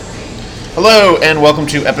Hello and welcome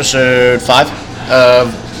to episode 5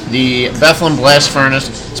 of the Bethlehem Blast Furnace,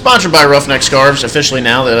 sponsored by Roughneck Scarves, officially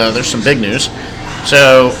now that there's some big news.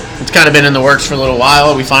 So it's kind of been in the works for a little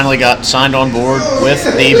while. We finally got signed on board with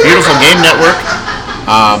the Beautiful Game Network,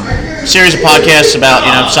 series of podcasts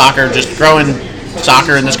about soccer, just growing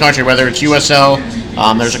soccer in this country, whether it's USL,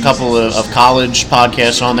 there's a couple of college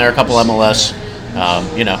podcasts on there, a couple MLS.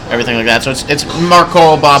 Everything like that. So it's Mark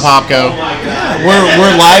Cole, Bob Hopko.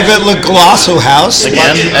 We're live at La Golasso House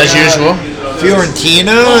Again, as usual.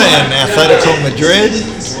 Fiorentina and Atletico Madrid.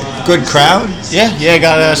 Good crowd. Yeah,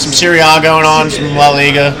 got some Serie A going on, some La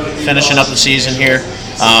Liga, finishing up the season here.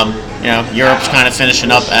 Europe's kind of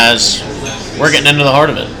finishing up as we're getting into the heart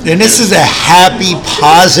of it. And this is a happy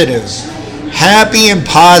and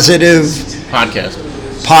positive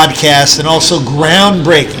podcast, and also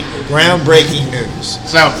groundbreaking news.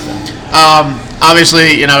 So,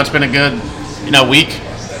 obviously, it's been a good, week,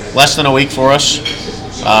 less than a week for us.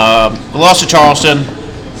 We lost to Charleston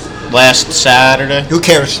last Saturday. Who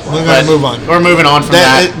cares? We're going to move on. We're moving on from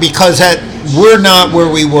that. Because we're not where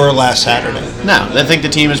we were last Saturday. No, I think the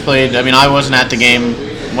team has played. I wasn't at the game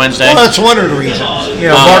Wednesday. Well, that's one of the reasons.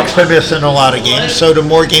 Mark's been missing a lot of games, so the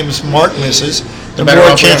more games Mark misses, the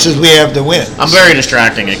more chances we have to win. I'm very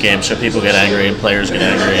distracting at games, so people get angry and players get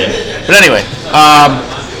angry. But anyway,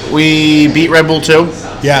 we beat Red Bull 2.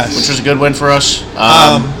 Yes. Which was a good win for us.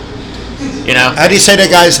 How do you say that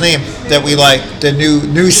guy's name that we like? The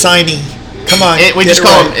new signing. Come on. We just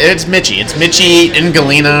call him. It's Mitchie. It's Mitchie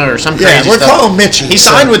Ingalina or some crazy we're stuff. calling him Mitchie. He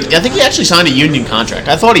signed with. I think he actually signed a union contract.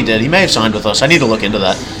 I thought he did. He may have signed with us. I need to look into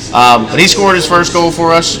that. But he scored his first goal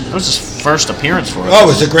for us. It was his first appearance for us. Oh, it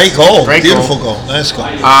was a great goal. Beautiful goal. Nice goal.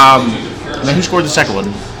 And then who scored the second one?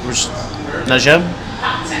 It was Najib?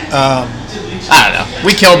 I don't know.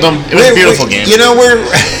 We killed them. It was a beautiful game.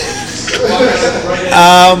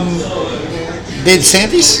 Did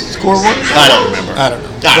Sandys score one? I don't remember. I don't know.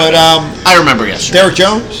 But I remember yesterday. Derek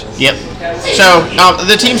Jones? Yep. So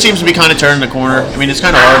the team seems to be kind of turning the corner. It's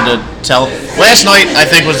kind of hard to tell. Last night, I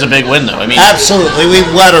think, was a big win, though. Absolutely. We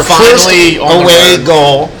let our first away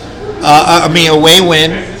goal. Away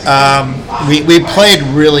win. We played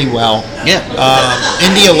really well. Yeah.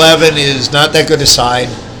 Indy 11 is not that good a side.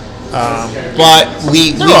 But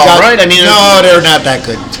we got all right. No, they're not that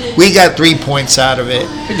good. We got 3 points out of it.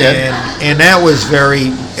 We did. And that was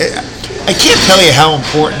very. I can't tell you how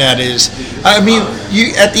important that is.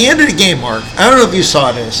 You at the end of the game, Mark. I don't know if you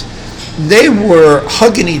saw this. They were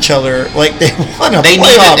hugging each other like they won a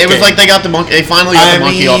playoff game. It was like they got the monkey. They finally got the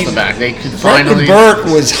monkey off the back. They could finally. Burke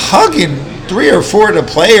was hugging 3 or 4 of the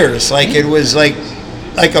players like it was like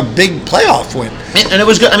a big playoff win. And it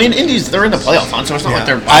was good. Indies, they're in the playoff hunt, so it's not like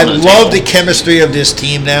they're. I love the chemistry of this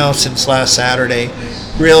team now since last Saturday.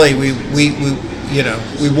 Really, we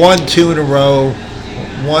won 2 in a row,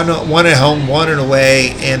 one at home, 1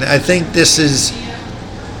 away, and I think this is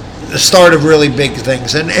the start of really big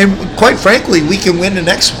things. And quite frankly, we can win the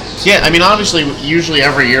next one. Yeah, obviously, usually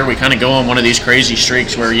every year we kind of go on one of these crazy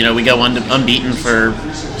streaks where we go unbeaten for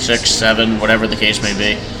 6, 7, whatever the case may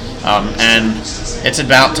be. And it's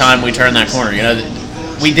about time we turn that corner.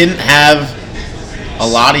 We didn't have a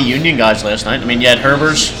lot of Union guys last night. You had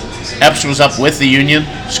Herbers. Epps was up with the Union,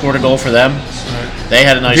 scored a goal for them. They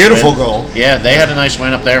had a nice beautiful win. Goal. Yeah, they had a nice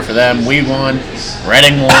win up there for them. We won.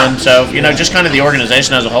 Reading won. So, just kind of the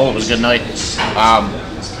organization as a whole, it was a good night.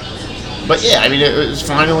 But, yeah, it was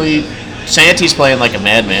finally – Santi's playing like a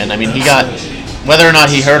madman. He got – whether or not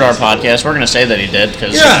he heard our podcast, we're going to say that he did.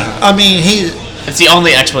 Cause it's the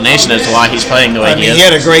only explanation as to why he's playing the way he is. He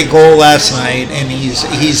had a great goal last night, and he's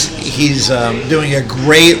doing a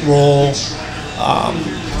great role.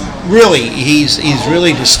 Really, he's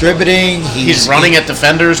really distributing. He's running at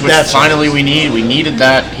defenders, which finally we need. We needed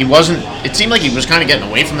that. He wasn't. It seemed like he was kind of getting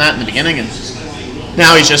away from that in the beginning, and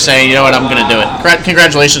now he's just saying, "You know what? I'm going to do it."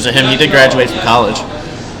 Congratulations to him. He did graduate from college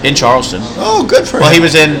in Charleston. Oh, good for him. Well, he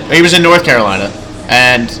was in North Carolina,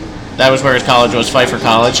 and that was where his college was, Pfeiffer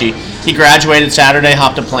College. He graduated Saturday,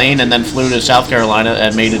 hopped a plane, and then flew to South Carolina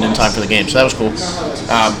and made it in time for the game. So that was cool.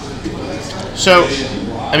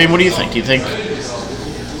 What do you think? Do you think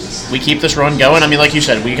we keep this run going? Like you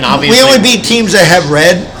said, we can obviously... We only beat teams that have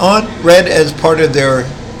red as part of their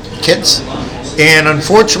kits. And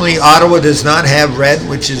unfortunately, Ottawa does not have red,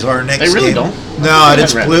 which is our next game. They really don't? No,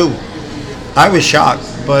 it's blue. I was shocked.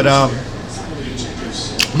 But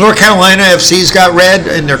North Carolina FC's got red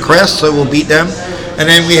in their crest, so we'll beat them. And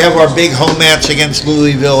then we have our big home match against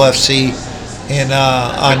Louisville FC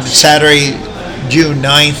on Saturday, June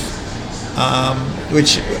 9th,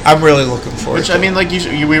 which I'm really looking forward to. Like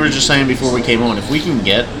we were just saying before we came on, if we can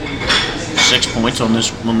get 6 points on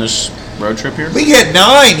this road trip here. We get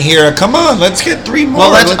 9 here. Come on, let's get 3 more.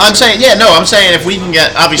 Well, I'm saying if we can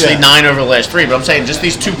get obviously 9 over the last 3, but I'm saying just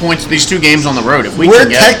these 2 points, these 2 games on the road. If we're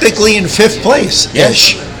technically in 5th place.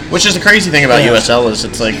 Yes. Which is the crazy thing about USL is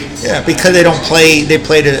it's like because they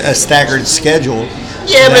played a staggered schedule.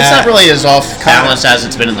 Yeah, but it's not really as off balance as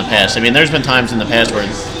it's been in the past. I mean, there's been times in the past where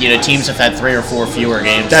teams have had 3 or 4 fewer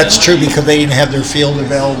games. That's true because they didn't have their field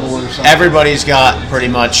available or something. Everybody's got pretty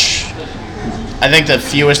much. I think the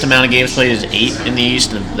fewest amount of games played is 8 in the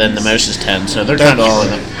East, and then the most is 10. So they're kind of all in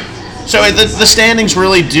them. So the standings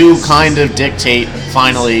really do kind of dictate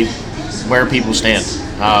finally where people stand.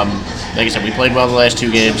 Like I said, we played well the last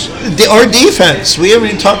 2 games. Our defense, we haven't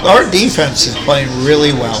even talked. Our defense is playing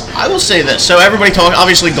really well. I will say this. So everybody talk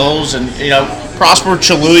obviously goals, and Prosper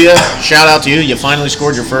Chaluya, shout out to you. You finally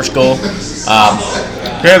scored your first goal.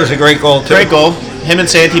 That was a great goal too. Great goal. Him and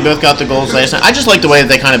Santi both got the goals last night. I just like the way that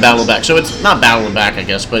they kind of battle back. So it's not battling back, I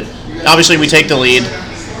guess, but obviously we take the lead,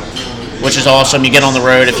 which is awesome. You get on the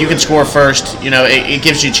road. If you can score first, it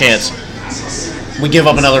gives you a chance. We give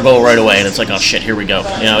up another goal right away, and it's like, oh shit, here we go.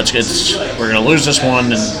 It's we're gonna lose this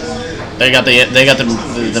one, and they got the I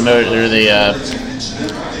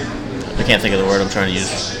can't think of the word I'm trying to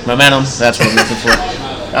use. Momentum. That's what I'm looking for.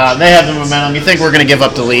 They have the momentum. You think we're gonna give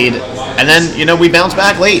up the lead, and then we bounce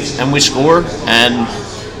back late and we score, and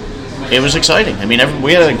it was exciting. I mean,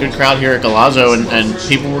 we had a good crowd here at Golazo, and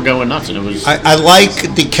people were going nuts, and it was. I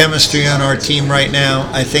like the chemistry on our team right now.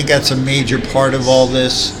 I think that's a major part of all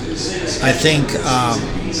this. I think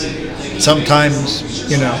sometimes,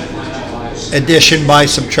 addition by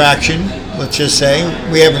subtraction, let's just say.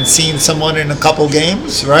 We haven't seen someone in a couple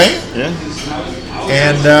games, right? Yeah.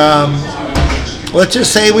 And let's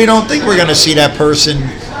just say we don't think we're going to see that person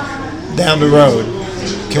down the road.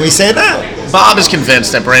 Can we say that? Bob is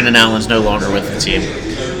convinced that Brandon Allen's no longer with the team.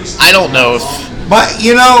 I don't know if... But,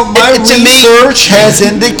 my research has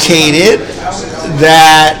indicated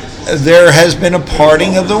that there has been a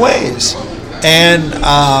parting of the ways. And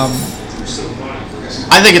I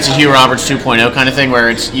think it's a Hugh Roberts 2.0 kind of thing where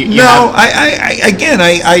it's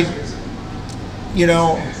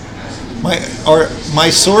my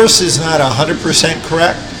source is not 100%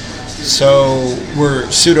 correct, so we're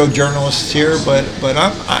pseudo journalists here, but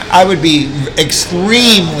I would be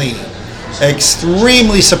extremely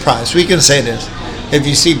surprised, we can say this, if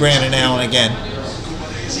you see Brandon Allen again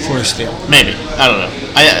for a steal. Maybe. I don't know.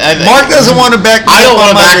 Mark doesn't want to back me up. I don't want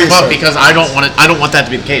to back him up because I don't want that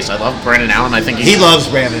to be the case. I love Brandon Allen. I think he loves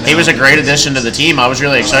Brandon Allen. He was a great addition to the team. I was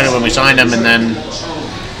really excited when we signed him, and then.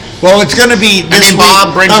 Well, it's going to be.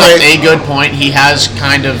 Bob brings up a good point. He has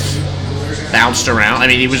kind of bounced around. I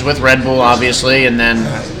mean, he was with Red Bull, obviously, and then.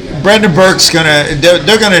 Brendan Burke's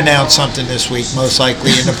they're gonna announce something this week, most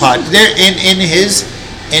likely in the pod. They're in his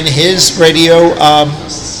radio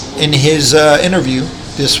in his interview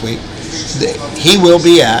this week. He will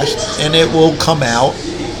be asked, and it will come out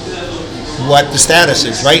what the status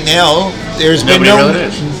is. Right now, there's been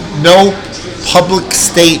no public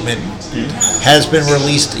statement has been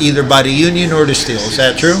released either by the union or the Steel. Is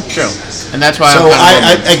that true? Sure. And that's why. So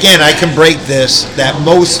I can break this. That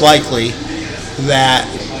most likely that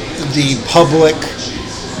the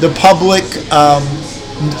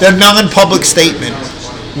non-public statement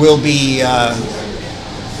will be.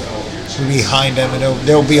 Behind him, and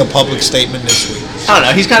there'll be a public statement this week. I don't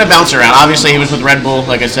know. He's kind of bounced around. Obviously, he was with Red Bull,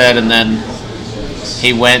 like I said, and then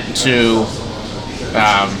he went to.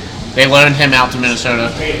 They loaned him out to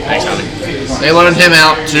Minnesota. Thanks, Tommy. They loaned him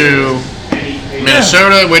out to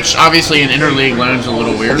Minnesota, which obviously an interleague loan's a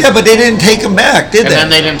little weird. Yeah, but they didn't take him back, did they? And then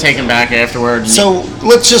they didn't take him back afterwards. So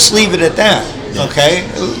let's just leave it at that, okay?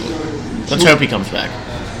 Let's hope he comes back.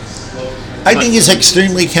 I think he's an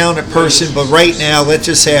extremely talented person, but right now, let's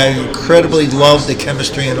just say I incredibly love the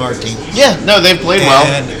chemistry in our team. Yeah, no, they've played well.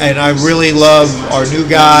 And I really love our new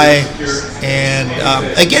guy. And,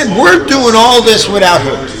 again, we're doing all this without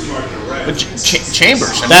him. But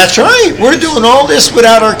Chambers. That's right. We're doing all this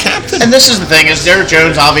without our captain. And this is the thing, is Derek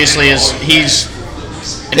Jones obviously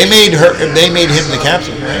They made him the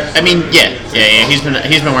captain, right? I mean, yeah. He's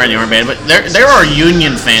been wearing the armband, but there are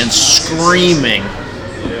Union fans screaming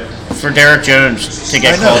for Derek Jones to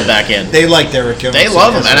get called back in. They like Derek Jones. They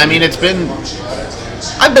love him, and I mean, I've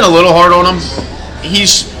been a little hard on him.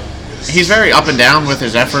 He's very up and down with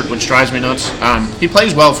his effort, which drives me nuts. He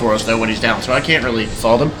plays well for us though when he's down, so I can't really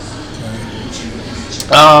fault him.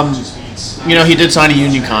 He did sign a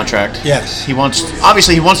union contract. Yes. He wants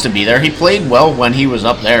to be there. He played well when he was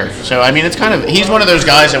up there. So I mean, it's kind of he's one of those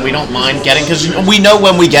guys that we don't mind getting because we know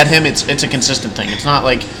when we get him, it's a consistent thing. It's not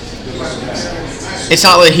like. it's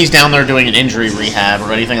not like he's down there doing an injury rehab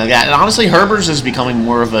or anything like that. And honestly, Herbers is becoming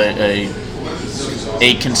more of a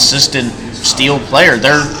consistent Steel player.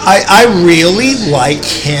 I really like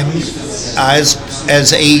him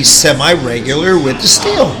as a semi-regular with the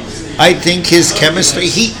Steel. I think his chemistry.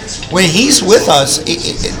 When he's with us,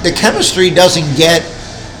 the chemistry doesn't get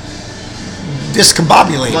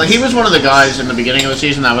discombobulated. Well, he was one of the guys in the beginning of the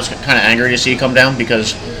season that I was kind of angry to see come down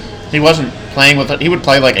because he wasn't playing with it. He would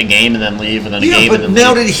play like a game and then leave, and then a game and then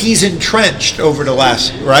now leave. that he's entrenched over the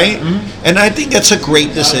last, right? Mm-hmm. And I think that's a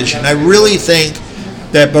great decision. I really think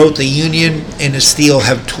that both the Union and the Steel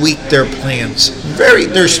have tweaked their plans,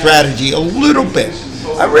 their strategy a little bit.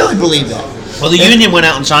 I really believe that. Well, the Union went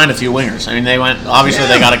out and signed a few wingers. I mean, they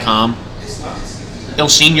got a calm.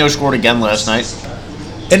 Ilsinho scored again last night.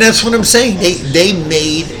 And that's what I'm saying. They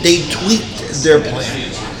tweaked their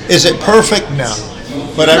plan. Is it perfect? No.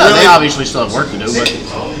 But they obviously still have work to do.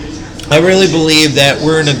 But I really believe that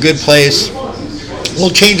we're in a good place.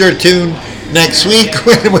 We'll change our tune next week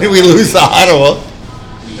when we lose to Ottawa.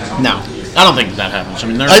 No, I don't think that happens. I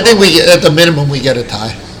mean, I think at the minimum we get a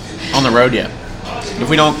tie on the road. Yeah. If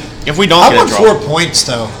we don't I get want a draw. 4 points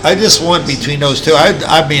though. I just want between those two.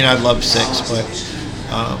 I mean, I'd love 6, but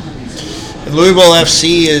Louisville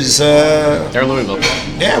FC is. They're Louisville.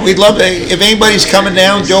 Yeah, we'd love to. If anybody's coming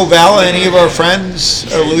down, Joe Valla, any of our friends,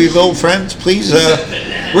 Louisville friends, please.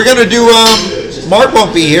 We're gonna do. Mark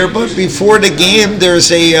won't be here, but before the game,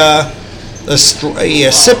 there's a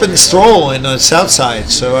sip and stroll in the South Side.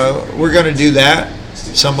 So we're gonna do that.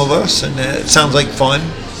 Some of us, and it sounds like fun.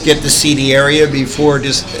 Get to see the area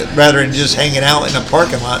rather than just hanging out in a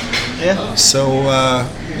parking lot. Yeah. So.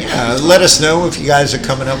 Yeah, let us know if you guys are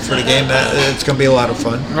coming up for the game. It's going to be a lot of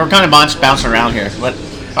fun. We're kind of bouncing around here, but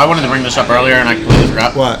I wanted to bring this up earlier and I completely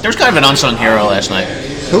forgot. What? There's kind of an unsung hero last night.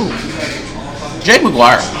 Who? Jake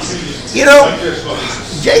McGuire. You know,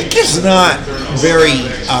 Jake is not very...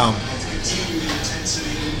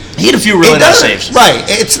 he had a few really nice saves. Right.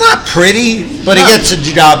 It's not pretty, but he gets the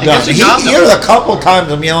job done. A couple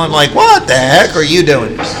times I'm yelling like, what the heck are you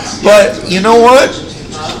doing? But you know what?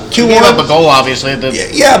 He gave up a goal, obviously.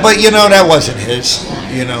 Yeah, but that wasn't his.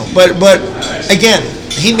 But again,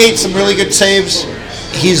 he made some really good saves.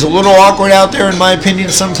 He's a little awkward out there, in my opinion,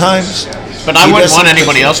 sometimes. But I wouldn't want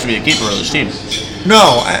anybody else to be the keeper of this team.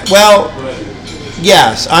 No, well,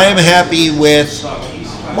 yes, I am happy with.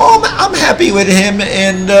 Well, I'm happy with him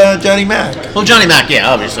and Johnny Mack. Well, Johnny Mack, yeah,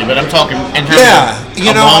 obviously, but I'm talking in terms of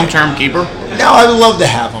a long-term keeper. No, I would love to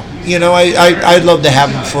have him. I'd love to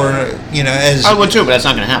have him for as. I would too, but that's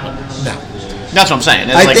not going to happen. No, that's what I'm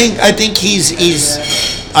saying. I think he's.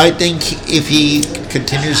 I think if he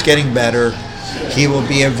continues getting better, he will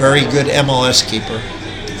be a very good MLS keeper.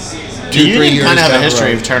 2-3 years kind of have a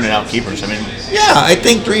history of turning out keepers. I mean, yeah, I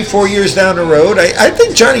think 3-4 years down the road, I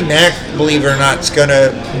think Johnny Mack, believe it or not, is going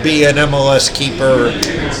to be an MLS keeper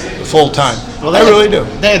full time. Well, I really do.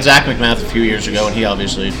 They had Zach McMath a few years ago, and he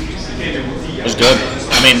obviously was good.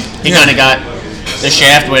 I mean, he kind of got the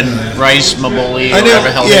shaft when Bryce Maboli, or whatever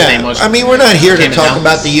the hell his name was. I mean, we're not here to talk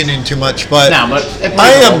about the Union too much, but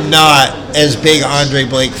I am not as big Andre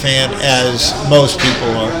Blake fan as most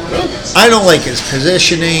people are. I don't like his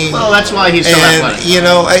positioning. Well, that's why he's so athletic.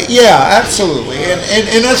 Yeah, absolutely.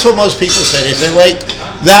 And that's what most people say. They say, like,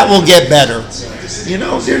 that will get better.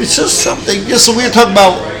 There's just something. Just so we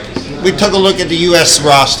took a look at the U.S.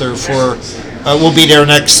 roster for. We'll be there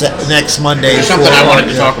next Monday. There's something I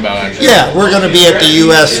wanted to talk about, actually. Yeah, we're going to be at the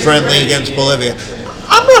U.S. friendly against Bolivia.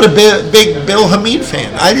 I'm not a big Bill Hamid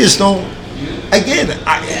fan. I just don't. Again,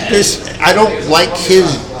 I don't like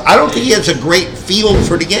his. I don't think he has a great feel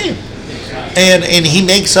for the game, and he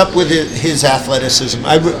makes up with his athleticism.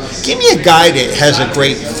 Give me a guy that has a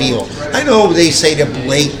great feel. I know they say that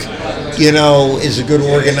Blake, is a good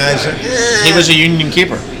organizer. He was a Union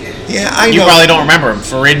keeper. Yeah, I know. You probably don't remember him,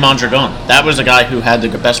 Farid Mondragon. That was the guy who had the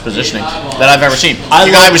best positioning that I've ever seen.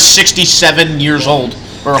 The guy was 67 years old,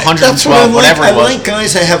 or 112, whatever it was. I like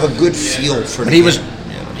guys that have a good feel for the game.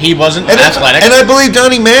 He wasn't athletic. And I believe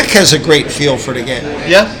Johnny Mack has a great feel for the game.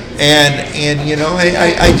 Yeah. And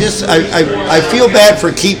I feel bad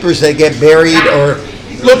for keepers that get buried or.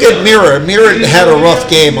 Look at Mira. Mira had a rough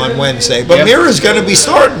game on Wednesday, but Mira's going to be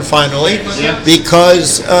starting finally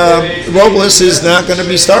because Robles is not going to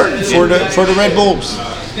be starting for the Red Bulls.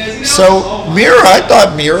 So I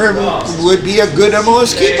thought Mira would be a good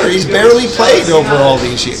MLS keeper. He's barely played over all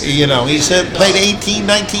these years. He's played 18,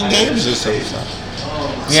 19 games or so.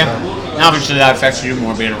 Yeah. Obviously, that affects you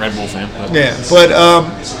more being a Red Bull fan. But. Yeah, but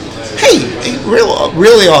hey,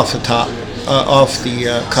 really off the top, off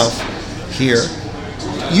the cuff here.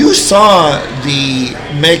 You saw the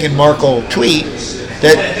Meghan Markle tweet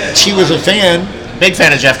that she was a fan. Big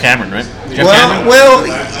fan of Jeff Cameron, right? Jeff Cameron? Well,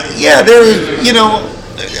 yeah, there, you know,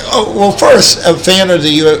 well, first, a fan of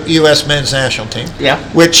the U.S. men's national team. Yeah.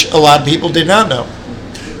 Which a lot of people did not know.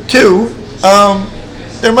 Two,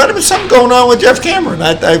 there might have been something going on with Jeff Cameron.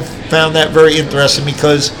 I found that very interesting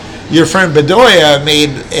because your friend Bedoya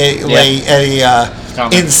made a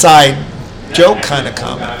inside joke kind of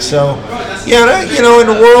comment. So, yeah, you know, in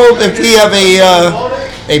the world, if we have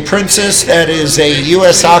a princess that is a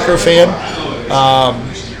U.S. soccer fan,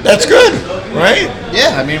 that's good, right?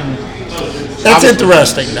 Yeah, I mean, that's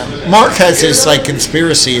interesting. Though Mark has this like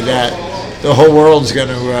conspiracy that the whole world's going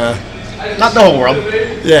to. Not the whole world.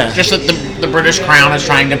 Yeah. Just that the British Crown is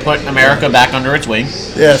trying to put America back under its wing.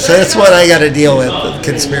 Yeah, so that's what I got to deal with,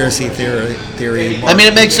 conspiracy theory. I mean,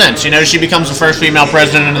 it makes sense. You know, she becomes the first female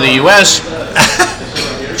president of the U.S.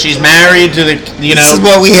 She's married to the, you know. This is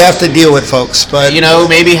what we have to deal with, folks. But you know,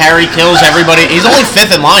 maybe Harry kills everybody. He's only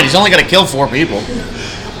fifth in line. He's only got to kill 4 people.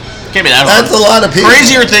 Can't be that hard. That's a lot of people.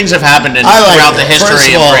 Crazier things have happened throughout the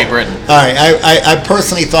history of Great Britain. All right, I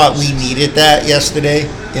personally thought we needed that yesterday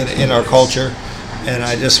in our culture, and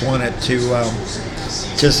I just wanted to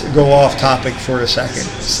just go off topic for a second.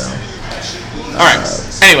 So, all right.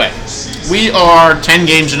 Anyway, we are 10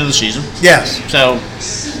 games into the season. Yes. So,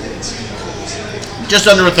 just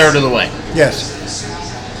under a third of the way. Yes.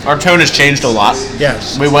 Our tone has changed a lot.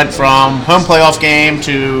 Yes. We went from home playoff game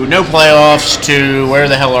to no playoffs to where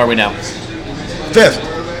the hell are we now? 5th.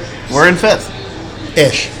 We're in 5th.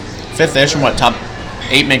 Ish. 5th-ish, and what, top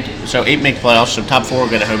 8 make playoffs, so top 4 will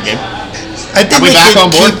get a home game. I think we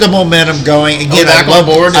should keep the momentum going. Again, I love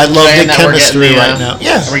the chemistry right now.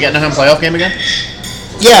 Yeah. Are we getting a home playoff game again?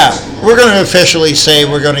 Yeah. We're going to officially say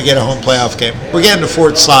we're going to get a home playoff game. We're getting the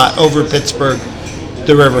 4th slot over Pittsburgh,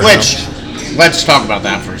 the Riverhounds. Let's talk about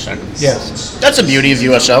that for a second. Yes. That's the beauty of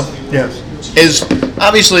USL. Yes. Is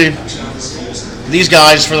obviously these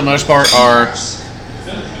guys, for the most part,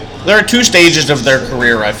 there are 2 stages of their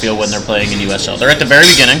career, I feel, when they're playing in USL. They're at the very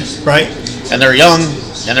beginning. Right. And they're young,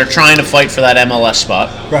 and they're trying to fight for that MLS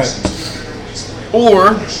spot. Right.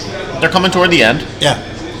 Or they're coming toward the end. Yeah.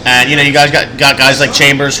 And, you know, you guys got guys like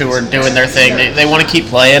Chambers who are doing their thing. They want to keep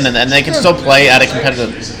playing, and they can still play at a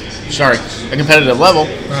competitive level.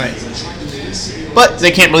 Right. But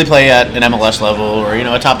they can't really play at an MLS level or, you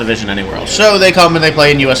know, a top division anywhere else. So they come and they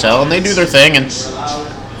play in USL and they do their thing and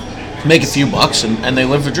make a few bucks and they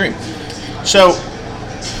live the dream. So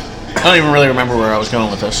I don't even really remember where I was going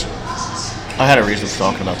with this. I had a reason for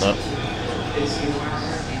talking about that.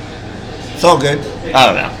 It's all good. I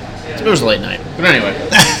don't know. It was a late night. But anyway.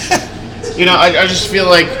 You know, I just feel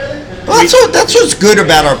like... Well, that's what's good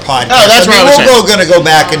about our podcast. Oh, that's what I was saying. We're going to go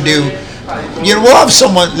back and do... You know, we'll have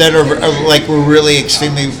someone that are like we're really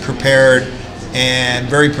extremely prepared and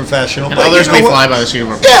very professional. And others may fly by the seat of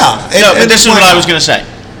our pants. Yeah. And this is what I was going to say.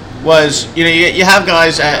 Was, you know, you have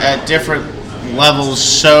guys at different levels,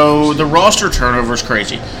 so the roster turnover is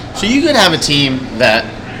crazy. So you could have a team that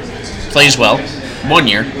plays well 1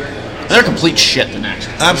 year, and they're complete shit the next.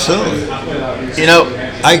 Absolutely. You know,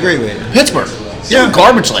 I agree with you. Pittsburgh. Yeah.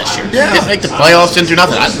 Garbage last year. Yeah. Didn't make the playoffs, didn't do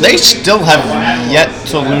nothing. They still have yet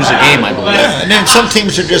to lose a game, I believe. Yeah, and then some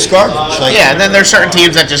teams are just garbage. And then there's certain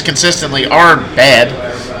teams that just consistently aren't bad.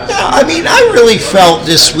 Yeah, I mean, I really felt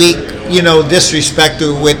this week, you know,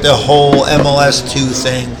 disrespected with the whole MLS2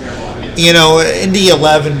 thing. You know, Indy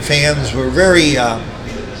 11 fans were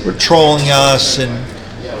were trolling us, and,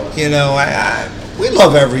 you know, we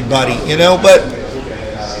love everybody, you know, but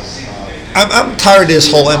I'm tired of this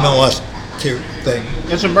whole MLS2 thing.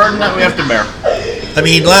 It's a burden that we have to bear. I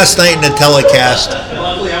mean, last night in the telecast,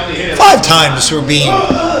 5 times we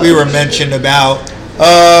were mentioned about,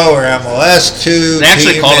 we're MLS2. They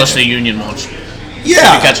actually called us the Union once. Yeah, Did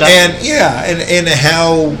you catch that? and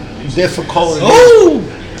how difficult it is.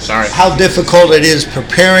 Sorry. How difficult it is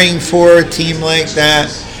preparing for a team like that.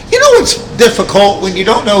 You know, it's difficult when you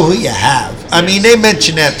don't know who you have. I mean, they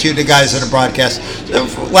mentioned that too, the guys on the broadcast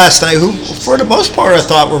last night, who, for the most part, I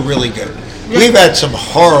thought were really good. Yeah. We've had some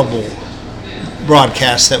horrible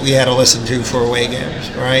broadcasts that we had to listen to for away games,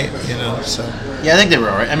 right? You know, so. Yeah, I think they were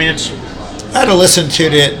all right. I mean, I had to listen to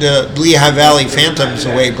the Lehigh Valley Phantoms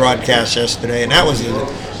away broadcast yesterday, and that was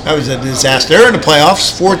a disaster. They're in the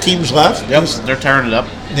playoffs. 4 teams left. Yep, they're tearing it up.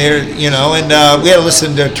 They're, you know, and we had to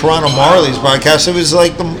listen to Toronto Marlies broadcast. It was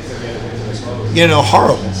like,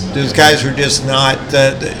 horrible. Those guys were just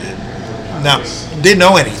didn't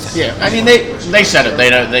know anything. Yeah, I mean, they said it.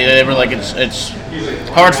 They were like, it's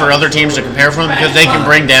hard for other teams to compare from because they can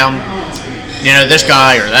bring down, you know, this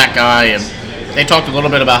guy or that guy, and they talked a little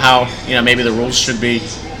bit about how, you know, maybe the rules should be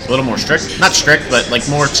a little more strict. Not strict, but like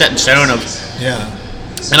more set in stone of,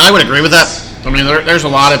 And I would agree with that. I mean, there's a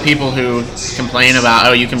lot of people who complain about,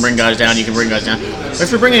 oh, you can bring guys down, But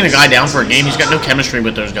if you're bringing a guy down for a game, he's got no chemistry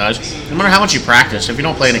with those guys. No matter how much you practice, if you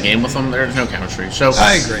don't play in a game with them, there's no chemistry. So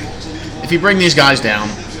I agree. If you bring these guys down,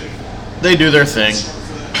 they do their thing,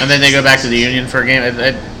 and then they go back to the Union for a game.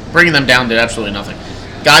 Bringing them down did absolutely nothing.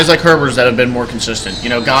 Guys like Herbers that have been more consistent.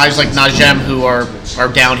 Guys like Najem who are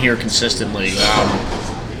down here consistently.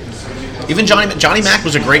 Even Johnny Mack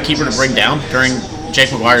was a great keeper to bring down during Jake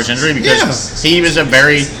McGuire's injury because he was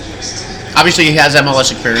obviously he has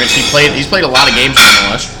MLS experience. He's played a lot of games in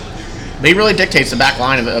MLS, but he really dictates the back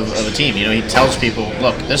line of a team. He tells people,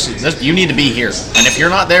 look, this you need to be here, and if you're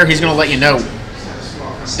not there, he's going to let you know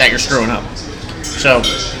that you're screwing up. So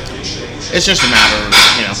it's just a matter of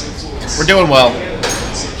we're doing well.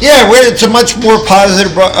 Yeah, it's a much more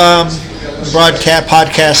positive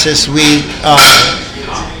podcast this week.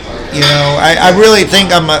 I really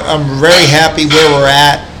think I'm very happy where we're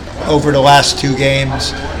at over the last 2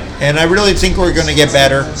 games, and I really think we're going to get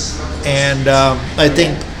better. And I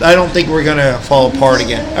don't think we're going to fall apart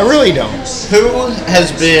again. I really don't. Who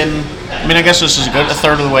has been? I mean, I guess this is a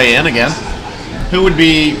third of the way in again. Who would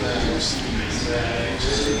be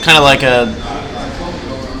kind of like a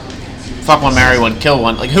fuck one, marry one, kill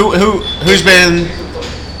one? Like who's been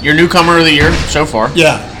your newcomer of the year so far?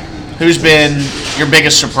 Yeah. Who's been your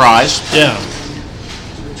biggest surprise? Yeah.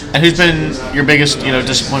 And who's been your biggest,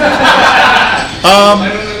 disappointment?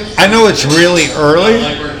 I know it's really early.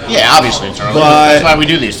 Yeah, obviously it's early. But that's why we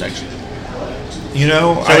do these things.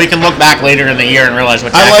 So we can look back later in the year and realize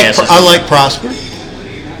what jackass is. I like Prosper.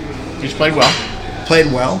 He's played well.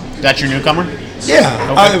 That's your newcomer? Yeah.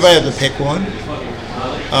 Okay. If I had to pick one.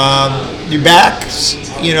 Your backs,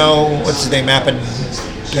 what's his name?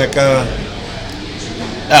 Apodaca.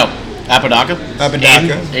 Oh, Apodaca?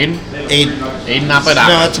 Aiden Apodaca.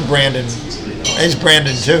 No, that's a Brandon. It's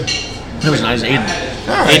Brandon too. It was nice, Aiden.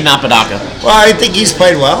 All right. Aiden Apodaca. Well, I think he's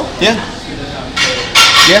played well. Yeah.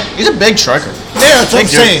 Yeah, he's a big striker. Yeah, that's what I'm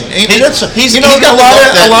saying.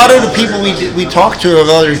 A lot of the people we talk to of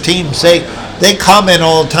other teams, they comment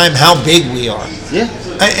all the time how big we are. Yeah.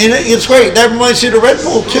 And it's great. That reminds me of the Red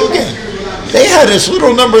Bull 2 game. They had this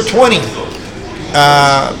little number 20,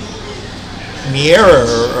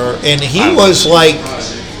 Miera, and he was like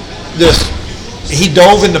this. He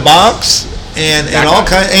dove in the box and all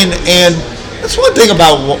kind. And that's one thing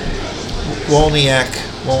about Wolniak.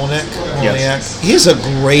 Yes. He's a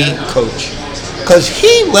great coach because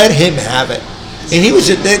he let him have it, and he was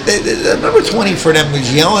the number 20 for them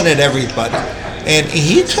was yelling at everybody, and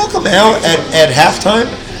he took him out at halftime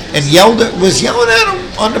and was yelling at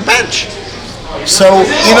him on the bench. So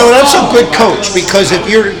that's a good coach because if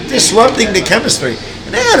you're disrupting the chemistry,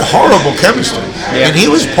 and they had horrible chemistry, and he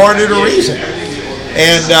was part of the reason.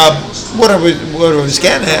 And what I was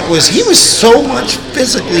getting at was he was so much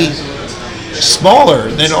physically smaller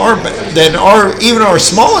than our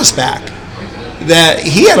smallest back that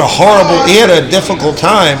he had a difficult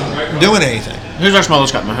time doing anything. Who's our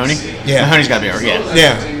smallest guy? Mahoney? Yeah. Mahoney's got to be our, yeah.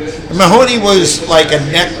 Yeah. Mahoney was like a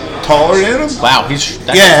neck taller than him. Wow, he was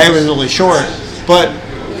really short. But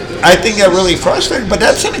I think that really frustrated. But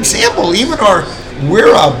that's an example.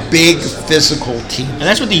 We're a big physical team. And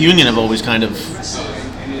that's what the Union have always kind of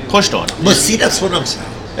pushed on. But see, that's what I'm saying.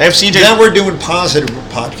 They have CJ. Now we're doing positive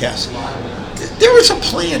podcasts. There was a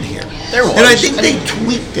plan here. There was. And I think they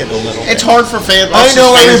tweaked it a little bit. It's hard for fans. I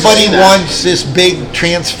know everybody wants this big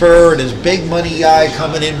transfer, this big money guy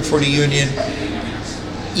coming in for the Union.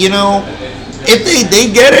 If they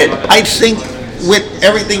get it, I think with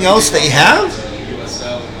everything else they have,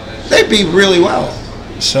 they'd be really well.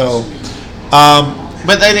 So,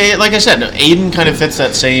 but they, like I said, Aiden kind of fits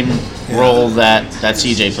that same role that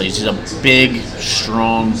CJ plays. He's a big,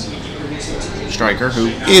 strong striker who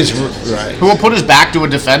will put his back to a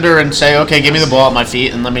defender and say, okay, give me the ball at my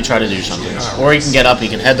feet and let me try to do something. Or he can get up, he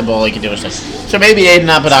can head the ball, he can do his thing. So maybe Aiden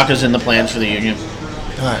Apodaca's in the plans for the Union.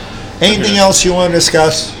 All right. Anything else you want to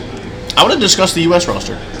discuss? I want to discuss the U.S.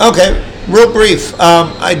 roster. Okay, real brief.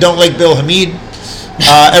 I don't like Bill Hamid.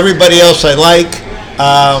 Everybody else I like.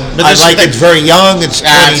 It's very young. It's 22.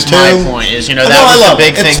 That's my point. That was the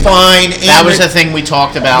big thing. It's fine. That was the thing we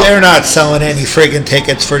talked about. They're not selling any friggin'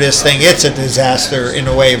 tickets for this thing. It's a disaster in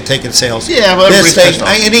the way of ticket sales. Yeah, but this thing.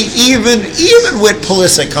 Even with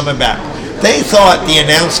Pulisic coming back, they thought the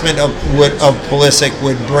announcement of Pulisic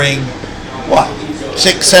would bring what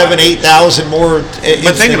 6,000, 7,000, 8,000 more.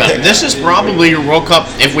 But think about it. This is probably your World Cup,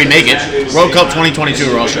 if we make it, World Cup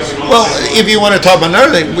 2022 roster. Well, if you want to talk about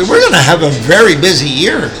another thing, we're going to have a very busy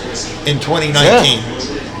year in 2019. Yeah.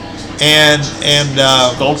 and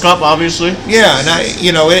Gold Cup, obviously. yeah, and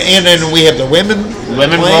and then we have the women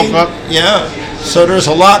World Cup. Yeah, so there's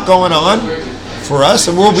a lot going on for us,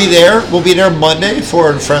 and we'll be there. We'll be there Monday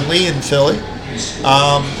for a friendly in Philly.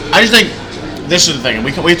 I just think this is the thing.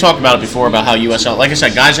 We talked about it before about how USL, like I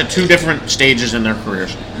said, guys at two different stages in their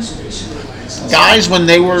careers. Guys when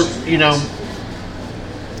they were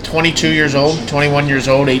 22 years old, 21 years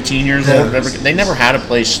old, 18 years old, they never had a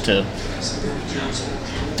place to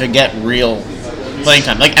get real playing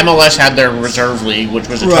time. Like MLS had their reserve league, which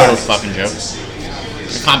was a total fucking joke.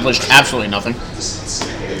 Accomplished absolutely nothing.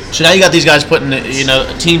 So now you got these guys putting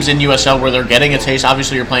teams in USL where they're getting a taste.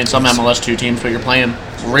 Obviously, you're playing some MLS 2 teams, but you're playing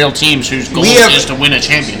real teams whose goal is to win a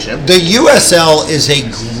championship. The USL is a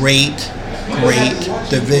great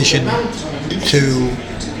Division 2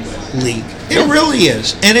 league. It really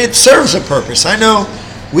is, and it serves a purpose. I know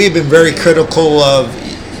we've been very critical of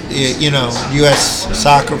U.S.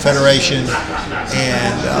 Soccer Federation,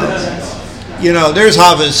 and there's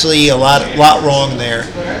obviously a lot wrong there.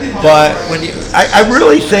 But I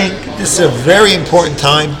really think this is a very important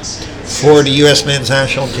time for the U.S. men's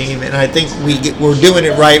national team, and I think we're doing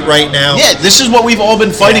it right now. Yeah, this is what we've all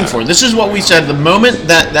been fighting for. This is what we said the moment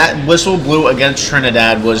that whistle blew against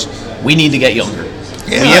Trinidad was we need to get younger.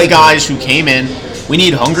 Yeah, we have guys who came in. We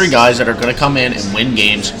need hungry guys that are going to come in and win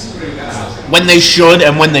games when they should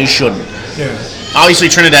and when they shouldn't. Yeah. Obviously,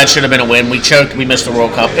 Trinidad should have been a win. We choked. We missed the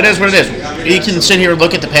World Cup. It is what it is. You can sit here and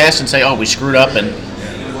look at the past and say, oh, we screwed up, and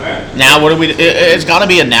now what do we do? It's got to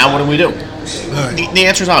be a now what do we do? Right. The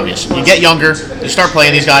answer is obvious. You get younger, you start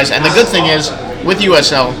playing these guys, and the good thing is, with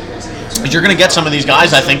USL, is you're going to get some of these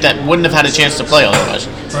guys, I think, that wouldn't have had a chance to play otherwise.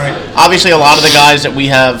 Right. Obviously, a lot of the guys that we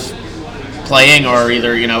have playing are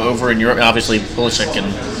either, over in Europe, obviously Pulisic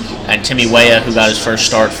and Timmy Weah, who got his first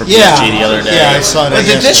start for PSG the other day. Yeah, I saw that. But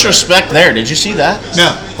the disrespect there, did you see that?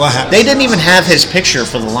 No. What happened? They didn't even have his picture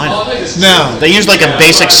for the lineup. No. They used like a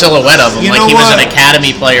basic silhouette of him, like he was an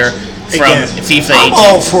academy player from FIFA 18. I'm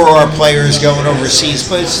all for our players going overseas,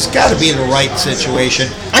 but it's got to be in the right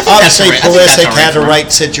situation. Obviously, Pulisic had the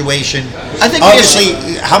right situation. I think obviously,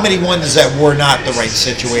 how many ones that were not the right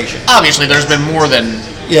situation? Obviously, there's been more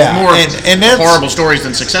and horrible stories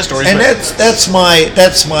than success stories. And that's my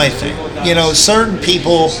thing. Certain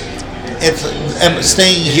people,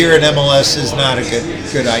 staying here in MLS is not a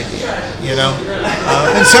good idea.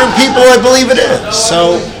 And certain people, I believe it is.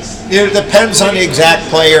 So it depends on the exact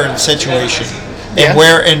player and situation, and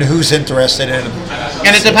where and who's interested in them.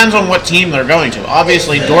 And it depends on what team they're going to.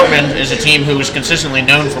 Obviously, Dortmund is a team who is consistently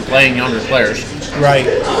known for playing younger players. Right.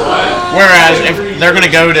 Whereas if they're going to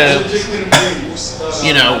go to,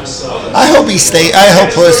 I hope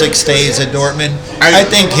Pulisic stays at Dortmund. I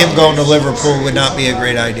think him going to Liverpool would not be a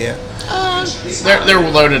great idea. They're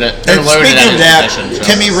loaded at. And speaking of that,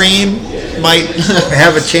 Timmy Ream might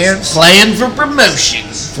have a chance. Playing for promotion.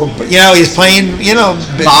 He's playing,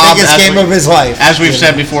 biggest game of his life. As we've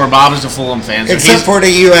said before, Bob is a Fulham fan. So except for the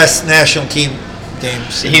U.S. national team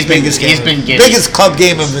games. Biggest club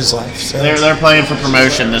game of his life. So. They're playing for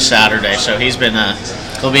promotion this Saturday, so he'll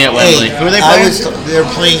be at Wembley. Who are they playing? They're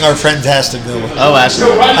playing our friends Aston Villa. Oh, Aston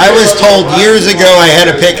Villa. I was told years ago I had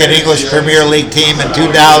to pick an English Premier League team in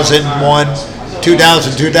 2001.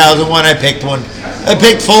 2001, I picked one. I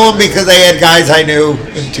picked Fulham because they had guys I knew,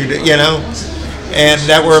 and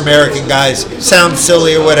that were American guys. Sounds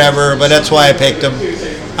silly or whatever, but that's why I picked them.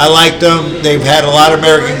 I liked them. They've had a lot of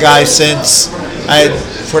American guys since.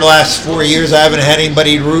 For the last 4 years, I haven't had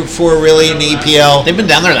anybody to root for really in the EPL. They've been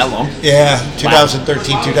down there that long? Yeah,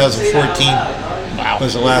 2013, 2014. Wow.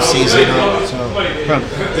 Was the last season.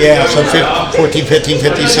 So 14, 15,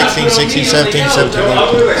 15, 16, 16, 17, 17, 18.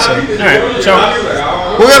 All right, so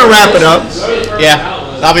we're going to wrap it up. Yeah,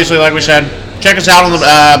 obviously, like we said, check us out on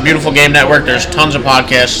the Beautiful Game Network. There's tons of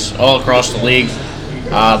podcasts all across the league.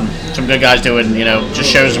 Some good guys doing, just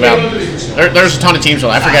shows about. There's a ton of teams.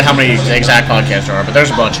 I forget how many exact podcasts there are, but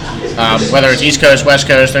there's a bunch. Whether it's East Coast, West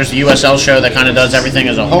Coast, there's the USL show that kind of does everything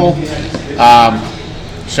as a whole.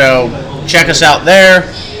 So check us out there,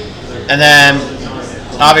 and then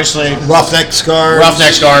obviously Roughneck Scarves.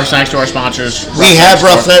 Roughneck Scarves, thanks to our sponsors. We have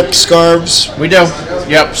Roughneck Scarves. We do.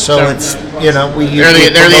 Yep. So it's they're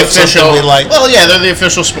the official. We like. Well, yeah, they're the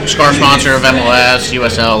official scarf sponsor of MLS,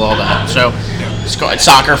 USL, all that. So.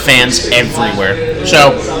 Soccer fans everywhere.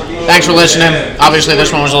 So, thanks for listening. Obviously,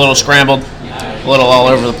 this one was a little scrambled, a little all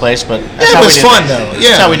over the place, but it was fun though. Yeah,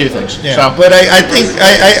 that's how we do things. Yeah. So. But I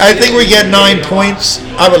think we get 9 points.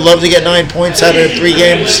 I would love to get 9 points out of 3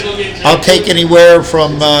 games. I'll take anywhere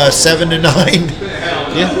from 7 to 9.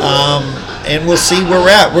 Yeah. and we'll see where we're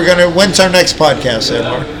at. When's our next podcast,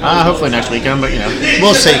 Edward? Hopefully next weekend, but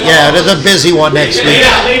We'll see. Yeah, it is a busy one next week.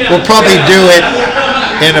 We'll probably do it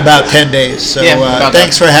in about 10 days. So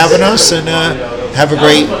thanks for having us, and have a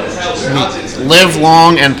great week. Live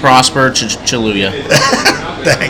long and prosper, Chaluya. Thanks.